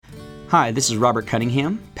Hi, this is Robert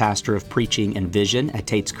Cunningham, pastor of Preaching and Vision at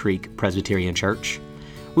Tates Creek Presbyterian Church.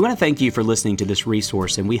 We want to thank you for listening to this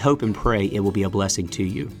resource, and we hope and pray it will be a blessing to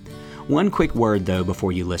you. One quick word, though,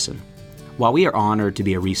 before you listen. While we are honored to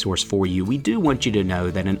be a resource for you, we do want you to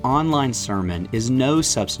know that an online sermon is no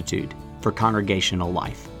substitute for congregational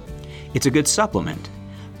life. It's a good supplement,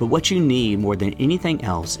 but what you need more than anything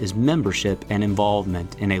else is membership and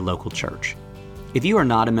involvement in a local church. If you are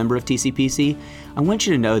not a member of TCPC, I want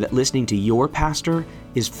you to know that listening to your pastor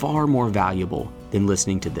is far more valuable than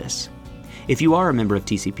listening to this. If you are a member of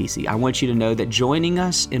TCPC, I want you to know that joining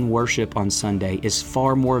us in worship on Sunday is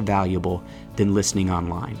far more valuable than listening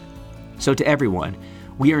online. So to everyone,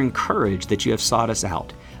 we are encouraged that you have sought us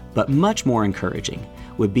out, but much more encouraging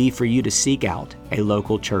would be for you to seek out a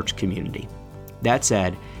local church community. That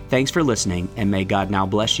said, thanks for listening, and may God now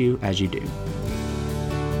bless you as you do.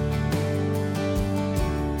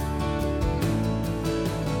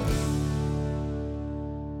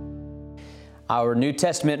 Our New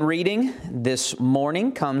Testament reading this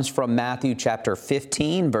morning comes from Matthew chapter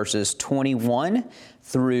 15, verses 21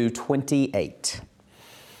 through 28.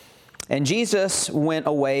 And Jesus went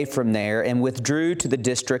away from there and withdrew to the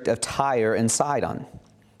district of Tyre and Sidon.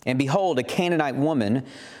 And behold, a Canaanite woman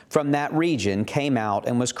from that region came out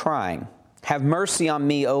and was crying, "Have mercy on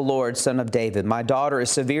me, O Lord, Son of David. My daughter is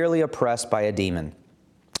severely oppressed by a demon."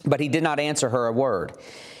 But he did not answer her a word.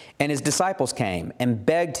 And his disciples came and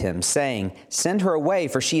begged him, saying, "Send her away,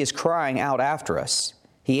 for she is crying out after us."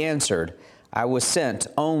 He answered, "I was sent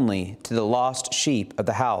only to the lost sheep of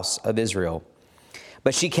the house of Israel."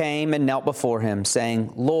 But she came and knelt before him,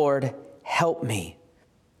 saying, "Lord, help me."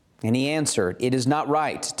 And he answered, "It is not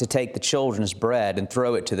right to take the children's bread and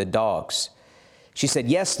throw it to the dogs." She said,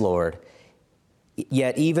 "Yes, Lord,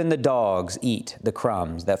 yet even the dogs eat the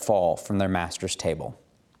crumbs that fall from their master's table."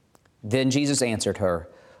 Then Jesus answered her,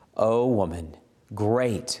 "O woman,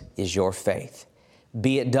 great is your faith.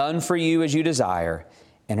 Be it done for you as you desire."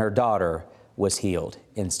 And her daughter was healed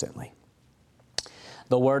instantly.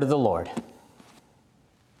 The word of the Lord.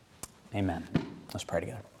 Amen. Let's pray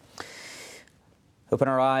together. Open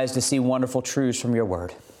our eyes to see wonderful truths from your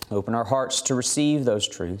word. Open our hearts to receive those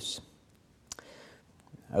truths.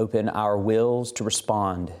 Open our wills to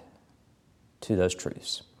respond to those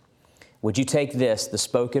truths. Would you take this, the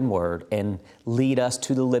spoken word, and lead us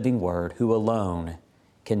to the living word, who alone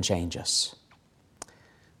can change us?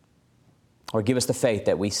 Or give us the faith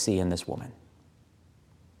that we see in this woman.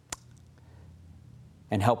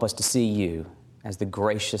 And help us to see you as the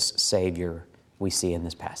gracious Savior we see in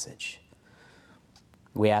this passage.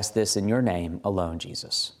 We ask this in your name alone,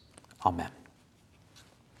 Jesus. Amen.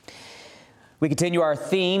 We continue our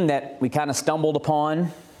theme that we kind of stumbled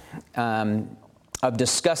upon, of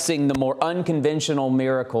discussing the more unconventional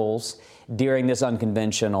miracles during this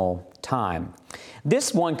unconventional time.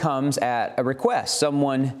 This one comes at a request.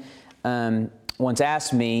 Someone once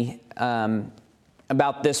asked me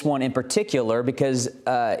about this one in particular because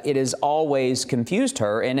it has always confused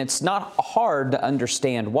her, and it's not hard to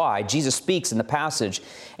understand why. Jesus speaks in the passage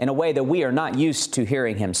in a way that we are not used to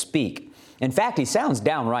hearing him speak. In fact, he sounds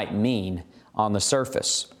downright mean on the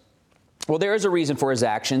surface. Well, there is a reason for his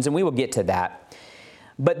actions, and we will get to that.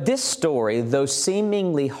 But this story, though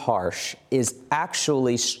seemingly harsh, is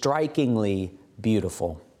actually strikingly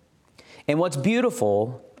beautiful. And what's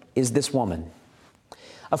beautiful is this woman.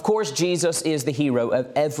 Of course, Jesus is the hero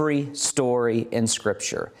of every story in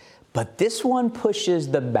Scripture, but this one pushes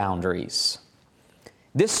the boundaries.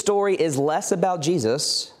 This story is less about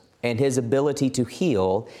Jesus and his ability to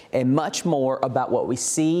heal, and much more about what we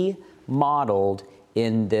see modeled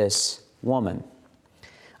in this woman.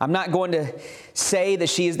 I'm not going to say that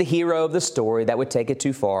she is the hero of the story. That would take it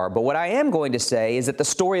too far. But what I am going to say is that the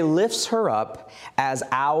story lifts her up as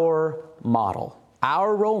our model,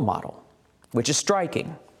 our role model, which is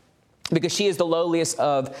striking because she is the lowliest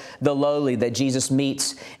of the lowly that Jesus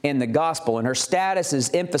meets in the gospel. And her status is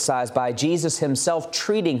emphasized by Jesus himself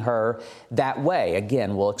treating her that way.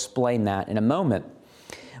 Again, we'll explain that in a moment.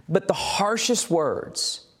 But the harshest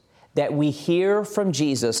words that we hear from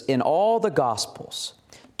Jesus in all the gospels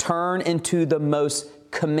turn into the most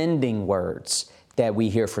commending words that we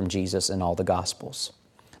hear from Jesus in all the Gospels.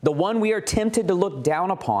 The one we are tempted to look down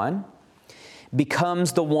upon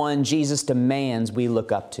becomes the one Jesus demands we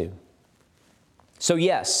look up to. So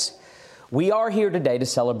yes, we are here today to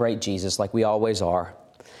celebrate Jesus like we always are,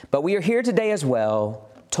 but we are here today as well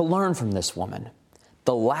to learn from this woman,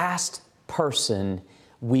 the last person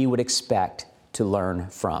we would expect to learn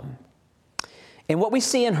from. And what we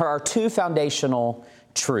see in her are two foundational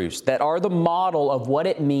truths that are the model of what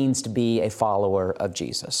it means to be a follower of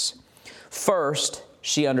Jesus. First,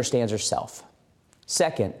 she understands herself.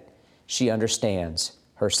 Second, she understands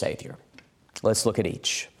her Savior. Let's look at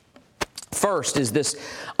each. First is this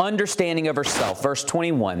understanding of herself. Verse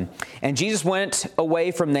 21, and Jesus went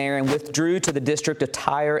away from there and withdrew to the district of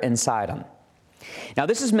Tyre and Sidon. Now,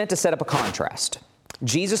 this is meant to set up a contrast.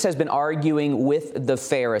 Jesus has been arguing with the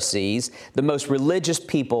Pharisees, the most religious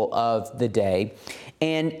people of the day.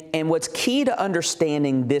 And what's key to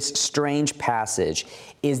understanding this strange passage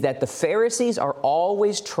is that the Pharisees are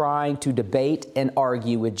always trying to debate and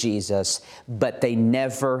argue with Jesus, but they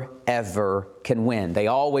never, ever can win. They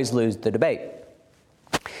always lose the debate.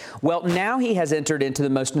 Well, now he has entered into the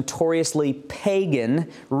most notoriously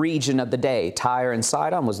pagan region of the day. Tyre and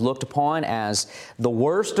Sidon was looked upon as the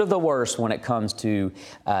worst of the worst when it comes to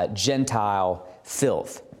Gentile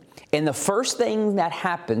filth. And the first thing that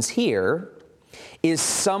happens here is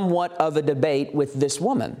somewhat of a debate with this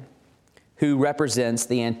woman who represents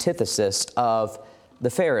the antithesis of the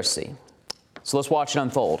Pharisee. So let's watch it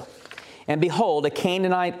unfold. And behold, a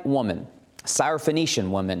Canaanite woman, a Syrophoenician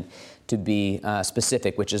woman, to be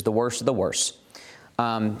specific, which is the worst of the worst.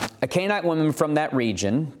 A Canaanite woman from that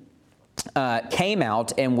region came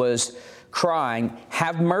out and was crying,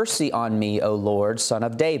 "Have mercy on me, O Lord, Son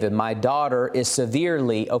of David. My daughter is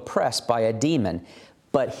severely oppressed by a demon."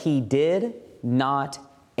 But he did not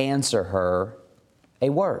answer her a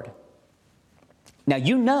word. Now,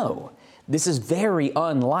 you know, this is very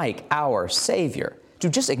unlike our Savior to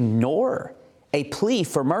just ignore a plea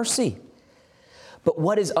for mercy. But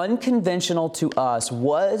what is unconventional to us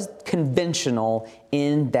was conventional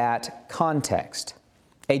in that context.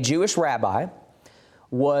 A Jewish rabbi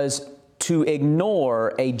was to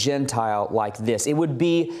ignore a Gentile like this. It would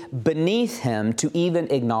be beneath him to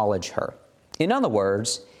even acknowledge her. In other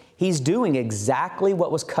words, he's doing exactly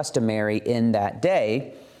what was customary in that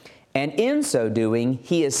day, and in so doing,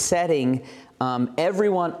 he is setting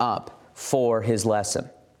everyone up for his lesson.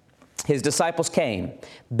 His disciples came,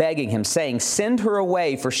 begging him, saying, "Send her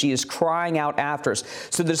away, for she is crying out after us."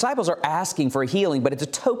 So the disciples are asking for a healing, but it's a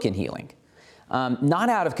token healing. Not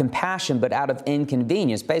out of compassion, but out of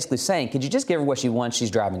inconvenience, basically saying, "Could you just give her what she wants? She's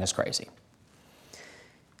driving us crazy."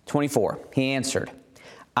 24, he answered,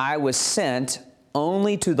 "I was sent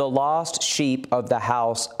only to the lost sheep of the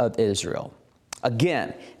house of Israel."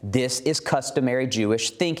 Again, this is customary Jewish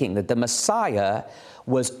thinking, that the Messiah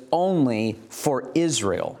was only for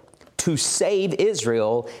Israel, to save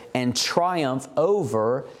Israel and triumph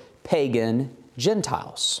over pagan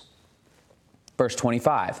Gentiles. Verse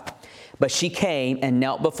 25, but she came and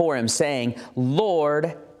knelt before him, saying,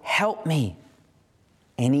 "Lord, help me."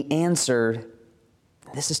 And he answered,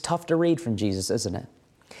 this is tough to read from Jesus, isn't it?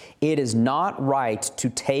 "It is not right to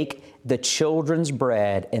take the children's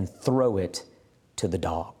bread and throw it to the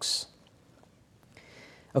dogs."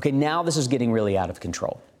 Okay, now this is getting really out of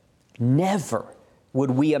control. Never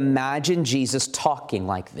would we imagine Jesus talking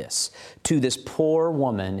like this to this poor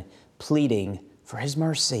woman pleading for his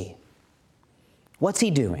mercy. What's he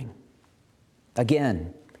doing?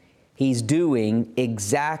 Again, he's doing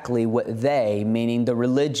exactly what they, meaning the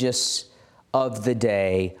religious of the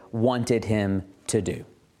day, wanted him to do.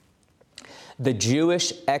 The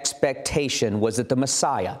Jewish expectation was that the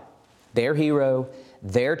Messiah, their hero,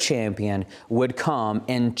 their champion, would come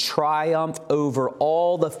and triumph over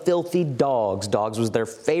all the filthy dogs. Dogs was their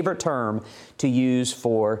favorite term to use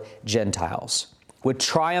for Gentiles. Would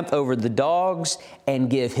triumph over the dogs and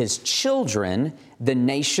give his children, the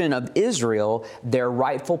nation of Israel, their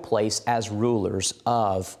rightful place as rulers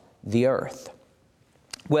of the earth.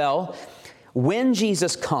 Well, when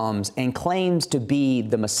Jesus comes and claims to be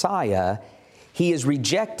the Messiah, he is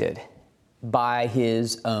rejected by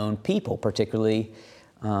his own people, particularly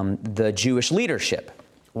the Jewish leadership.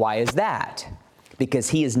 Why is that? Because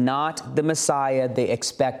he is not the Messiah they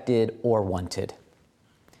expected or wanted.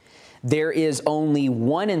 There is only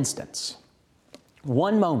one instance,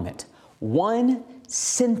 one moment, one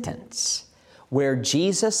sentence where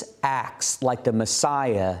Jesus acts like the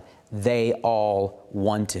Messiah they all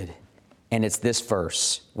wanted. And it's this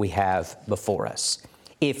verse we have before us.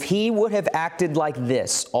 If he would have acted like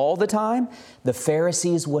this all the time, the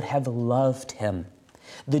Pharisees would have loved him.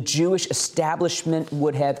 The Jewish establishment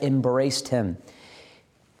would have embraced him.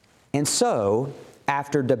 And so,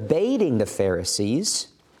 after debating the Pharisees,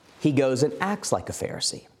 he goes and acts like a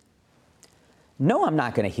Pharisee. "No, I'm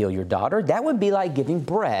not going to heal your daughter. That would be like giving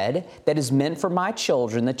bread that is meant for my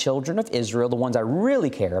children, the children of Israel, the ones I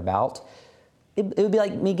really care about. It would be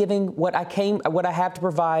like me giving what I have to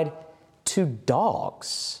provide to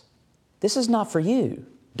dogs. This is not for you,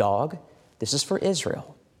 dog. This is for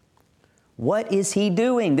Israel." What is he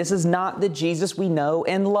doing? This is not the Jesus we know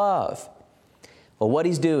and love. Well, what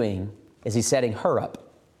he's doing is he's setting her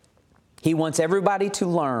up. He wants everybody to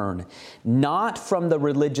learn not from the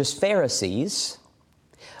religious Pharisees,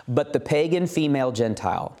 but the pagan female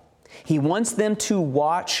Gentile. He wants them to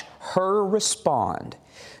watch her respond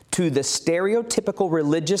to the stereotypical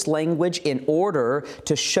religious language in order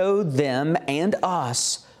to show them and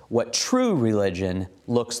us what true religion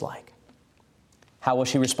looks like. How will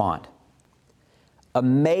she respond?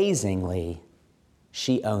 Amazingly,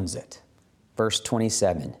 she owns it. Verse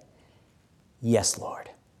 27, yes,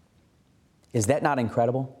 Lord. Is that not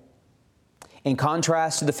incredible? In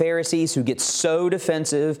contrast to the Pharisees who get so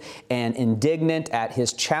defensive and indignant at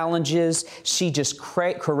his challenges, she just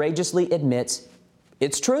courageously admits,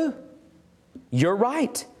 it's true. You're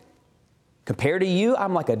right. Compared to you,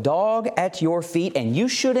 I'm like a dog at your feet, and you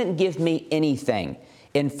shouldn't give me anything.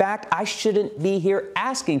 In fact, I shouldn't be here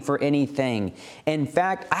asking for anything. In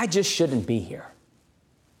fact, I just shouldn't be here.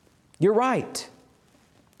 You're right.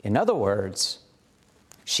 In other words,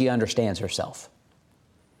 she understands herself.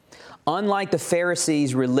 Unlike the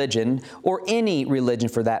Pharisees' religion, or any religion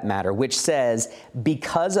for that matter, which says,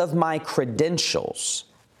 because of my credentials,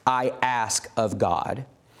 I ask of God,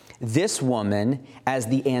 this woman, as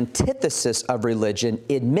the antithesis of religion,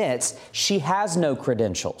 admits she has no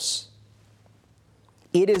credentials.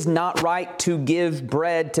 It is not right to give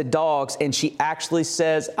bread to dogs, and she actually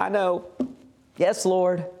says, I know, yes,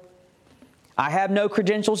 Lord. I have no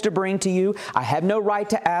credentials to bring to you. I have no right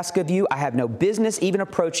to ask of you. I have no business even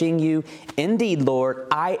approaching you. Indeed, Lord,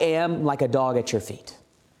 I am like a dog at your feet.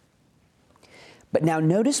 But now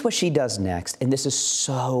notice what she does next, and this is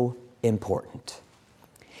so important.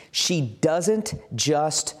 She doesn't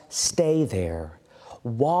just stay there,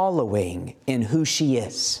 wallowing in who she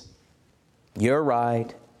is. You're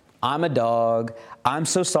right. I'm a dog. I'm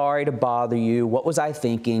so sorry to bother you. What was I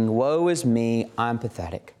thinking? Woe is me. I'm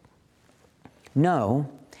pathetic. No.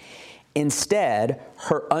 Instead,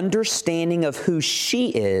 her understanding of who she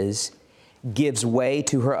is gives way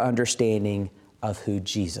to her understanding of who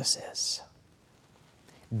Jesus is.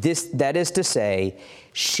 That is to say,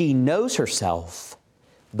 she knows herself,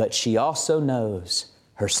 but she also knows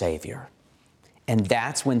her Savior. And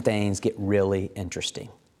that's when things get really interesting.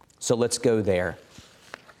 So let's go there.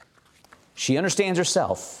 She understands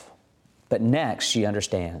herself, but next she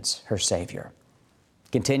understands her Savior.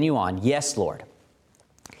 Continue on. Yes, Lord.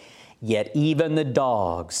 Yet even the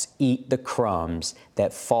dogs eat the crumbs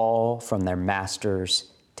that fall from their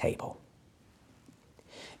master's table.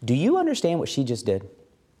 Do you understand what she just did?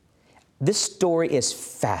 This story is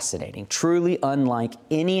fascinating, truly unlike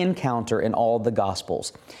any encounter in all the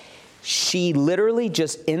Gospels. She literally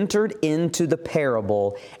just entered into the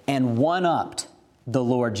parable and one-upped the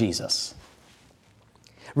Lord Jesus.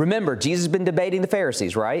 Remember, Jesus has been debating the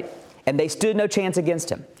Pharisees, right? And they stood no chance against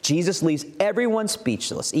him. Jesus leaves everyone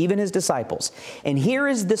speechless, even his disciples. And here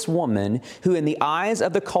is this woman who in the eyes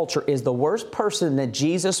of the culture is the worst person that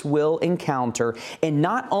Jesus will encounter. And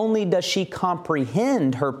not only does she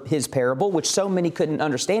comprehend his parable, which so many couldn't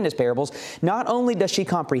understand his parables, not only does she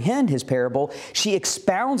comprehend his parable, she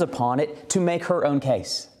expounds upon it to make her own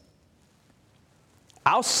case.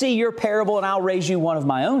 I'll see your parable and I'll raise you one of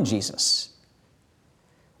my own, Jesus.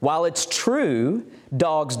 While it's true,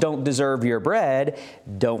 dogs don't deserve your bread,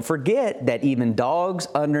 don't forget that even dogs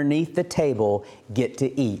underneath the table get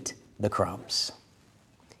to eat the crumbs.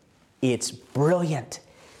 It's brilliant.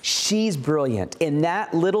 She's brilliant. In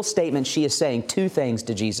that little statement, she is saying two things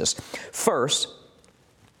to Jesus. First,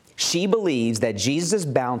 she believes that Jesus'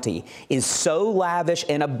 bounty is so lavish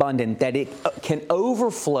and abundant that it can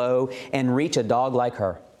overflow and reach a dog like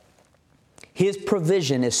her. His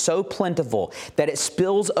provision is so plentiful that it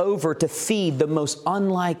spills over to feed the most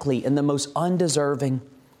unlikely and the most undeserving.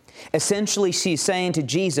 Essentially, she's saying to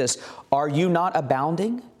Jesus, are you not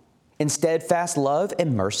abounding in steadfast love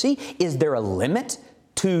and mercy? Is there a limit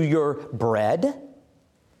to your bread?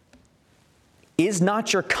 Is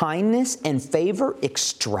not your kindness and favor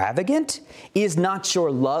extravagant? Is not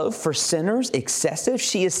your love for sinners excessive?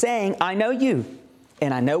 She is saying, I know you.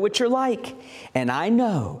 And I know what you're like. And I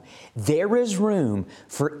know there is room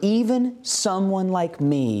for even someone like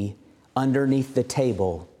me underneath the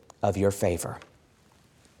table of your favor.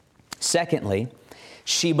 Secondly,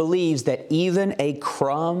 she believes that even a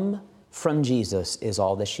crumb from Jesus is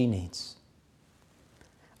all that she needs.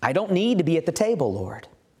 I don't need to be at the table, Lord.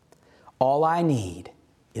 All I need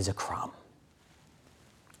is a crumb.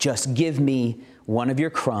 Just give me one of your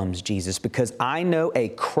crumbs, Jesus, because I know a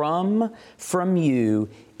crumb from you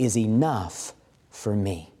is enough for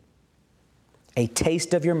me. A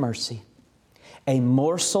taste of your mercy, a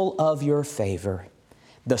morsel of your favor,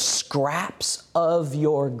 the scraps of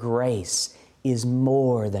your grace is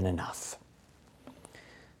more than enough.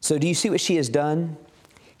 So do you see what she has done?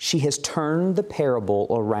 She has turned the parable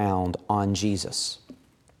around on Jesus.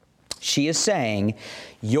 She is saying,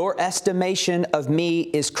 your estimation of me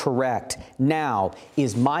is correct. Now,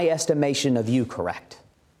 is my estimation of you correct?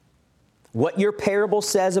 What your parable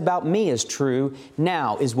says about me is true.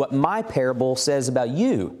 Now, is what my parable says about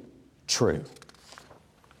you true?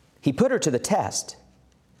 He put her to the test,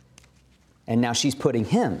 and now she's putting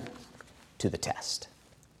him to the test.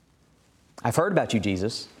 I've heard about you,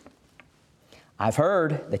 Jesus. I've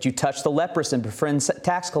heard that you touch the leprous and befriend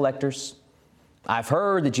tax collectors. I've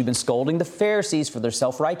heard that you've been scolding the Pharisees for their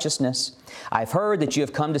self-righteousness. I've heard that you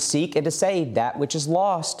have come to seek and to save that which is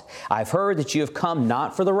lost. I've heard that you have come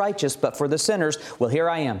not for the righteous, but for the sinners. Well, here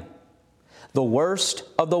I am, the worst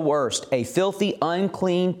of the worst, a filthy,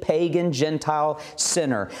 unclean, pagan, Gentile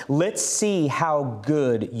sinner. Let's see how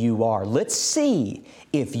good you are. Let's see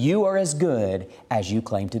if you are as good as you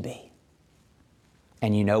claim to be.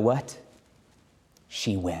 And you know what?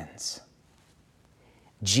 She wins.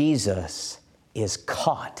 Jesus is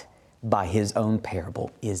caught by his own parable.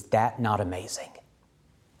 Is that not amazing?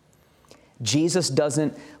 Jesus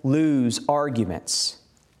doesn't lose arguments,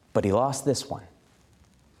 but he lost this one.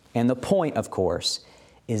 And the point, of course,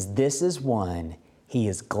 is this is one he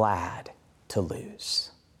is glad to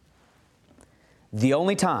lose. The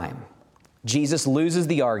only time Jesus loses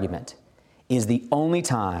the argument is the only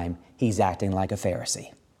time he's acting like a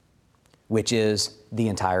Pharisee, which is the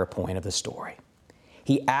entire point of the story.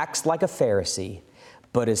 He acts like a Pharisee,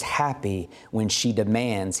 but is happy when she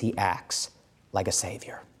demands he acts like a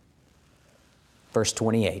Savior. Verse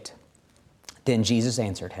 28, then Jesus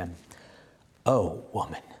answered him, "O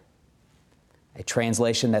woman." A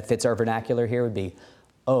translation that fits our vernacular here would be,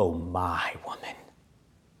 "Oh, my woman,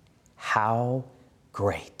 how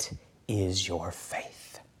great is your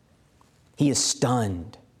faith." He is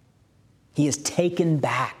stunned. He is taken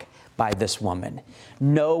back by this woman.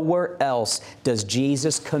 Nowhere else does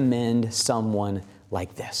Jesus commend someone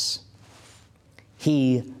like this.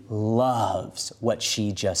 He loves what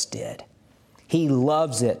she just did. He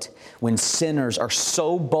loves it when sinners are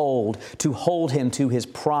so bold to hold him to his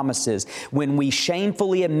promises, when we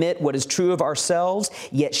shamefully admit what is true of ourselves,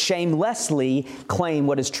 yet shamelessly claim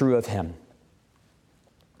what is true of him.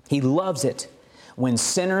 He loves it when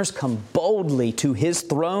sinners come boldly to his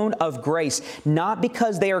throne of grace, not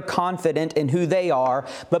because they are confident in who they are,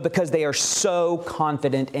 but because they are so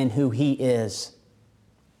confident in who he is.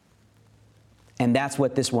 And that's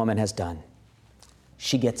what this woman has done.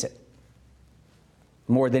 She gets it.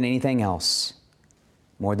 More than anything else,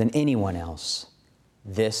 more than anyone else,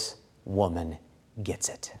 this woman gets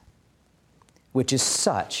it. Which is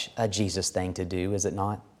such a Jesus thing to do, is it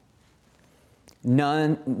not?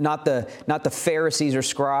 Not the Pharisees or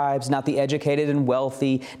scribes, not the educated and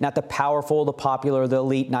wealthy, not the powerful, the popular, the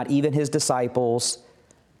elite, not even his disciples.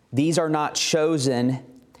 These are not chosen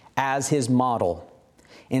as his model.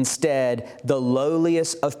 Instead, the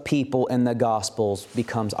lowliest of people in the Gospels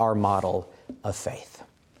becomes our model of faith.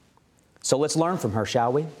 So let's learn from her,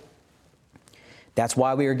 shall we? That's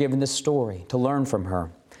why we are given this story, to learn from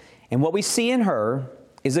her. And what we see in her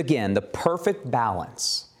is, again, the perfect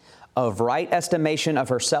balance of right estimation of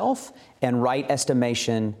herself and right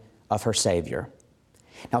estimation of her Savior.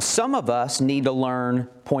 Now, some of us need to learn,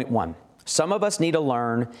 point one, some of us need to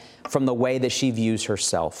learn from the way that she views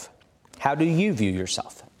herself. How do you view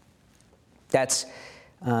yourself? That's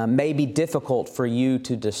may be difficult for you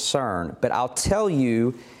to discern, but I'll tell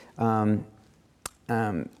you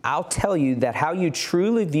that how you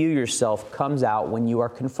truly view yourself comes out when you are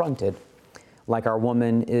confronted, like our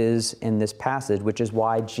woman is in this passage, which is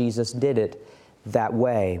why Jesus did it that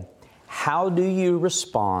way. How do you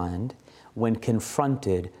respond when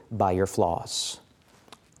confronted by your flaws?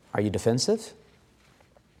 Are you defensive?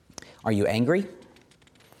 Are you angry?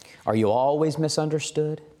 Are you always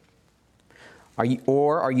misunderstood? Are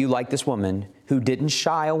you like this woman who didn't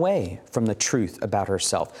shy away from the truth about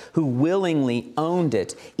herself, who willingly owned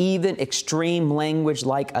it, even extreme language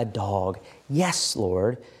like a dog? Yes,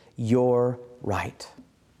 Lord, you're right.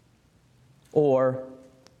 Or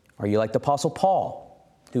are you like the Apostle Paul,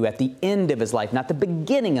 who at the end of his life, not the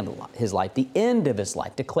beginning of his life, the end of his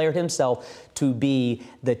life, declared himself to be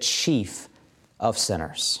the chief of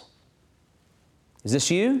sinners? Is this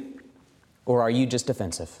you, or are you just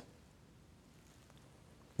defensive?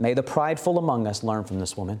 May the prideful among us learn from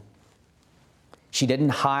this woman. She didn't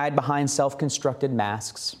hide behind self-constructed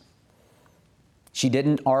masks. She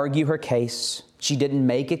didn't argue her case. She didn't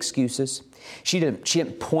make excuses. She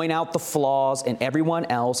didn't point out the flaws in everyone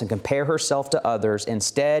else and compare herself to others.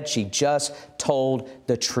 Instead, she just told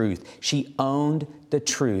the truth. She owned the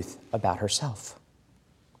truth about herself.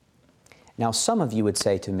 Now, some of you would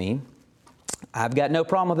say to me, I've got no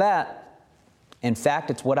problem with that. In fact,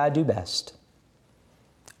 it's what I do best.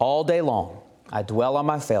 All day long, I dwell on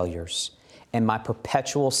my failures and my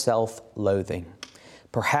perpetual self-loathing.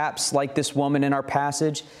 Perhaps, like this woman in our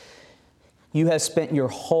passage, you have spent your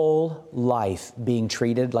whole life being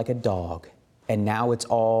treated like a dog, and now it's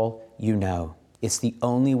all you know. It's the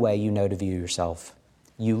only way you know to view yourself.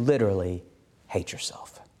 You literally hate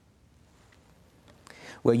yourself.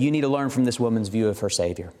 Well, you need to learn from this woman's view of her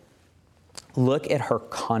Savior. Look at her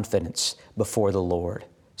confidence before the Lord.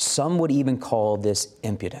 Some would even call this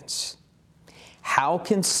impudence. How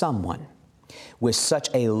can someone with such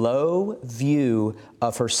a low view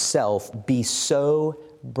of herself be so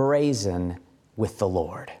brazen with the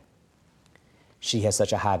Lord? She has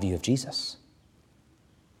such a high view of Jesus.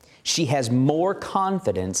 She has more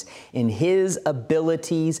confidence in His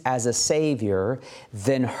abilities as a Savior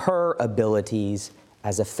than her abilities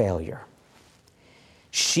as a failure.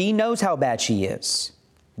 She knows how bad she is,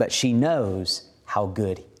 but she knows how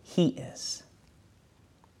good He is.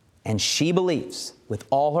 And she believes with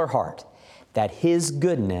all her heart that His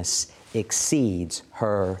goodness exceeds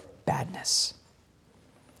her badness.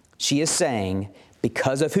 She is saying,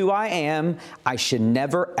 because of who I am, I should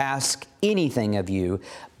never ask anything of you,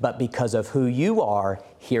 but because of who you are,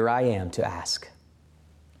 here I am to ask.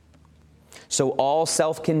 So all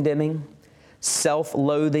self-condemning,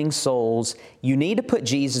 self-loathing souls, you need to put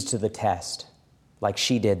Jesus to the test, like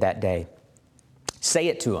she did that day. Say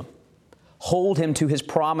it to Him. Hold Him to His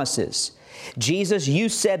promises. Jesus, you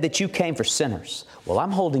said that you came for sinners. Well,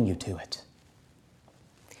 I'm holding you to it.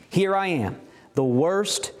 Here I am, the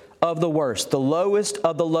worst of the worst, the lowest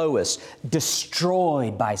of the lowest,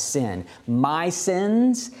 destroyed by sin. My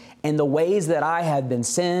sins and the ways that I have been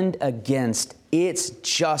sinned against, it's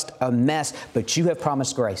just a mess. But you have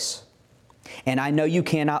promised grace. And I know you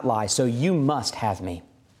cannot lie, so you must have me.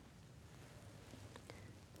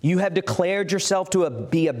 You have declared yourself to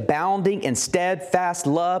be abounding in steadfast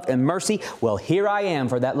love and mercy. Well, here I am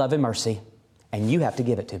for that love and mercy, and you have to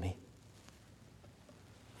give it to me.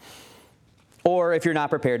 Or if you're not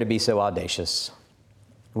prepared to be so audacious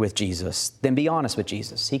with Jesus, then be honest with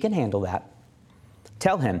Jesus. He can handle that.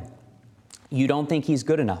 Tell Him you don't think He's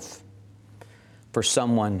good enough for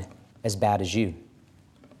someone as bad as you.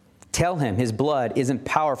 Tell Him His blood isn't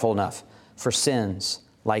powerful enough for sins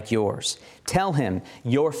like yours. Tell Him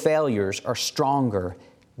your failures are stronger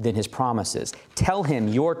than His promises. Tell Him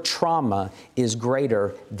your trauma is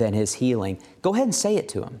greater than His healing. Go ahead and say it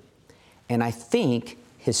to Him. And I think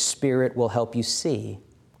His Spirit will help you see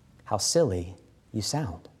how silly you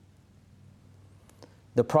sound.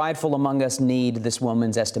 The prideful among us need this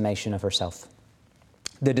woman's estimation of herself.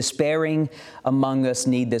 The despairing among us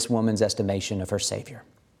need this woman's estimation of her Savior.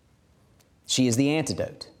 She is the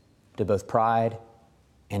antidote to both pride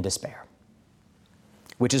and despair,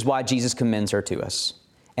 which is why Jesus commends her to us.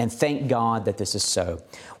 And thank God that this is so.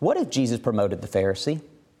 What if Jesus promoted the Pharisee?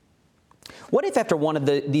 What if after one of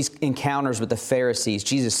these encounters with the Pharisees,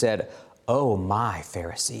 Jesus said, "Oh, my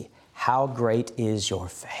Pharisee, how great is your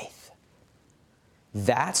faith."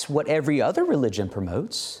 That's what every other religion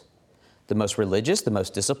promotes. The most religious, the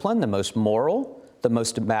most disciplined, the most moral, the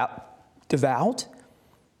most devout.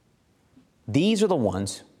 These are the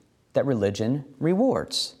ones that religion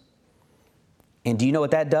rewards. And do you know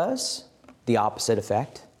what that does? The opposite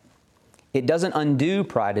effect. It doesn't undo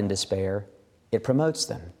pride and despair. It promotes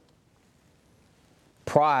them.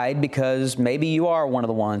 Pride, because maybe you are one of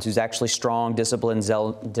the ones who's actually strong, disciplined,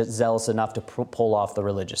 zealous enough to pull off the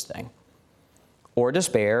religious thing. Or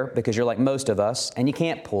despair, because you're like most of us and you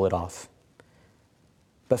can't pull it off.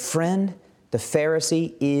 But friend, the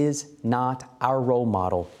Pharisee is not our role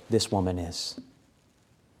model. This woman is.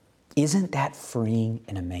 Isn't that freeing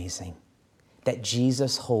and amazing that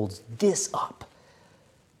Jesus holds this up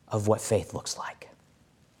of what faith looks like?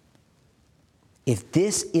 If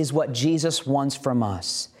this is what Jesus wants from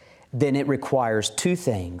us, then it requires two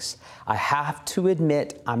things. I have to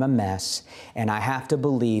admit I'm a mess, and I have to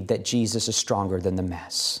believe that Jesus is stronger than the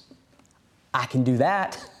mess. I can do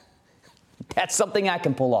that. That's something I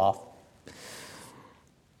can pull off.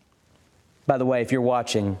 By the way, if you're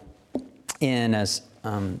watching in as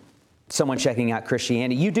someone checking out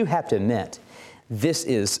Christianity, you do have to admit this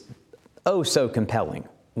is oh so compelling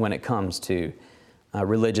when it comes to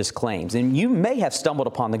religious claims. And you may have stumbled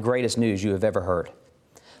upon the greatest news you have ever heard.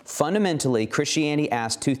 Fundamentally, Christianity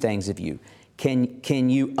asks two things of you. Can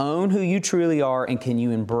you own who you truly are, and can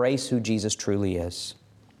you embrace who Jesus truly is?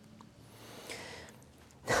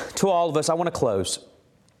 To all of us, I want to close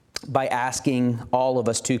by asking all of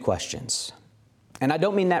us two questions. And I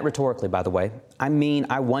don't mean that rhetorically, by the way. I mean,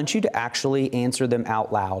 I want you to actually answer them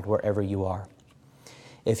out loud wherever you are.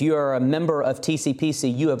 If you are a member of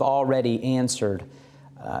TCPC, you have already answered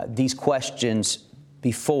these questions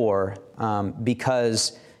before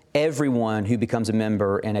because everyone who becomes a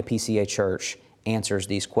member in a PCA church answers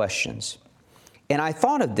these questions. And I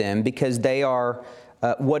thought of them because they are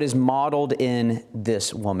what is modeled in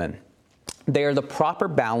this woman. They are the proper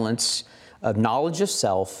balance of knowledge of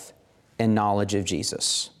self and knowledge of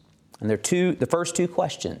Jesus. And they're the first two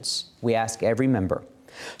questions we ask every member.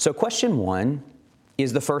 So question 1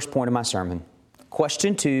 is the first point of my sermon.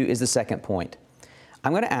 Question 2 is the second point.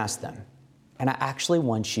 I'm going to ask them, and I actually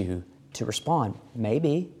want you to respond,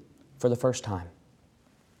 maybe for the first time.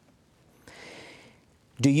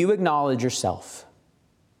 Do you acknowledge yourself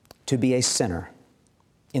to be a sinner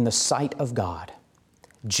in the sight of God,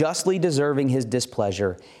 justly deserving His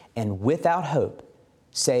displeasure and without hope,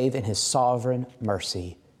 save in His sovereign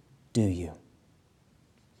mercy? Do you?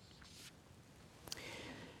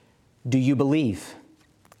 Do you believe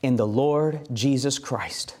in the Lord Jesus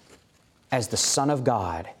Christ as the Son of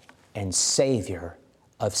God and Savior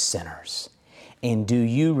of sinners? And do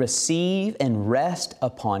you receive and rest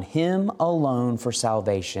upon Him alone for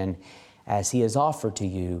salvation as He has offered to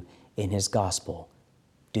you in His gospel?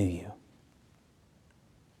 Do you?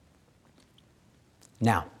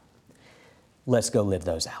 Now, let's go live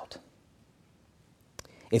those out.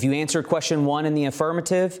 If you answered question 1 in the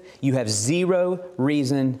affirmative, you have zero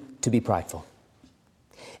reason to be prideful.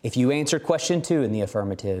 If you answered question 2 in the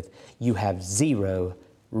affirmative, you have zero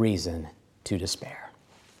reason to despair.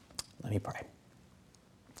 Let me pray.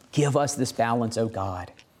 Give us this balance, O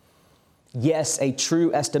God. Yes, a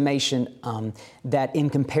true estimation that in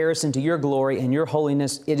comparison to your glory and your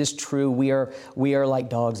holiness, it is true, we are like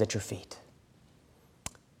dogs at your feet.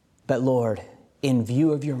 But Lord, in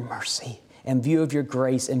view of your mercy, in view of your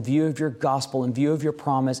grace, in view of your gospel, in view of your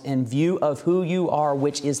promise, in view of who you are,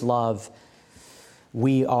 which is love,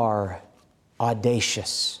 we are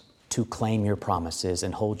audacious to claim your promises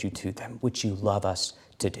and hold you to them, which you love us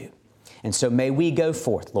to do. And so may we go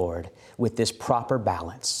forth, Lord, with this proper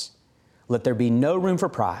balance. Let there be no room for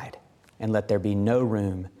pride, and let there be no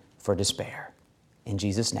room for despair. In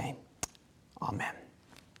Jesus' name, amen.